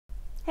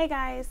Hey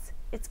guys,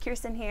 it's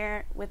Kirsten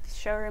here with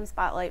Showroom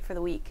Spotlight for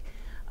the week.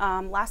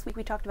 Last week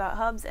we talked about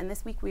hubs, and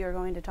this week we are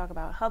going to talk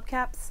about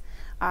hubcaps.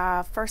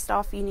 First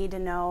off, you need to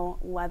know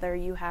whether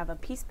you have a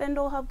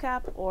P-spindle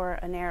hubcap or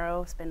a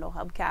narrow spindle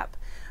hubcap.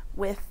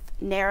 With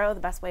narrow, the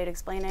best way to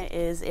explain it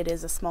is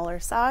a smaller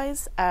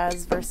size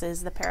as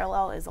versus the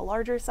parallel is a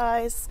larger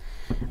size.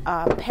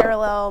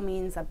 Parallel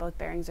means that both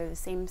bearings are the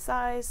same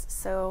size,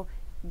 so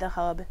the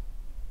hub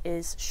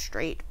is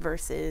straight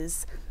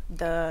versus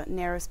the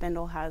narrow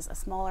spindle has a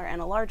smaller and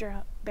a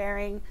larger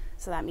bearing,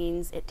 so that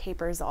means it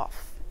tapers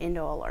off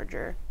into a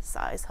larger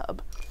size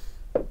hub.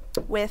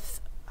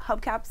 With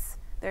hubcaps,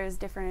 there's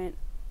different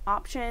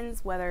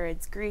options, whether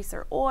it's grease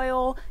or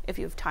oil, if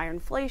you have tire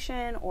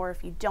inflation, or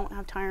if you don't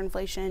have tire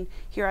inflation.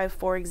 Here I have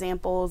 4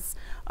 examples.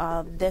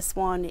 This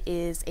one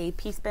is a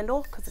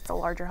P-spindle because it's a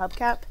larger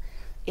hubcap.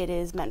 It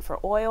is meant for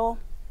oil,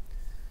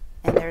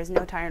 and there is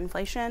no tire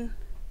inflation.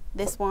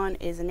 This one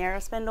is a narrow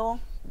spindle.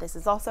 This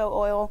is also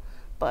oil,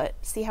 but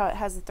see how it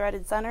has a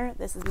threaded center?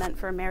 This is meant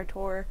for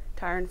Meritor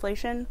tire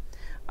inflation.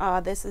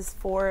 This is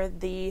for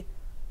the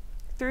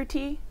through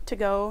tee to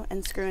go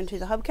and screw into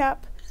the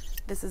hubcap.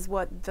 This is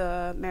what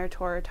the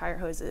Meritor tire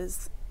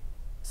hoses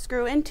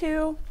screw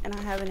into, and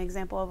I have an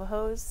example of a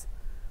hose.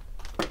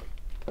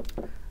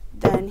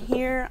 Then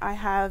here I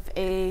have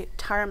a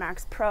Tire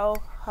Max Pro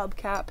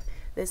hubcap.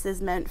 This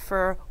is meant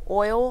for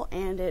oil,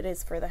 and it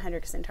is for the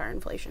Hendrickson tire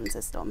inflation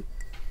system.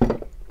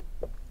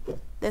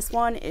 This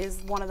one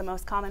is one of the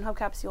most common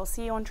hubcaps you'll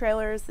see on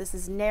trailers. This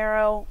is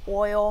narrow,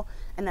 oil,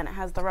 and then it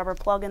has the rubber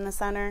plug in the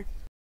center.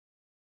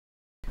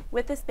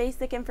 With this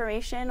basic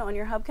information on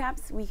your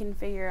hubcaps, we can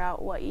figure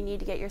out what you need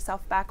to get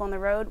yourself back on the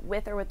road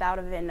with or without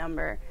a VIN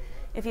number.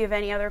 If you have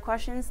any other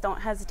questions,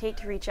 don't hesitate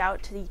to reach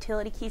out to the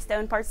Utility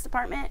Keystone Parts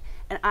Department.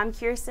 And I'm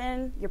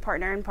Kirsten, your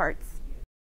partner in parts.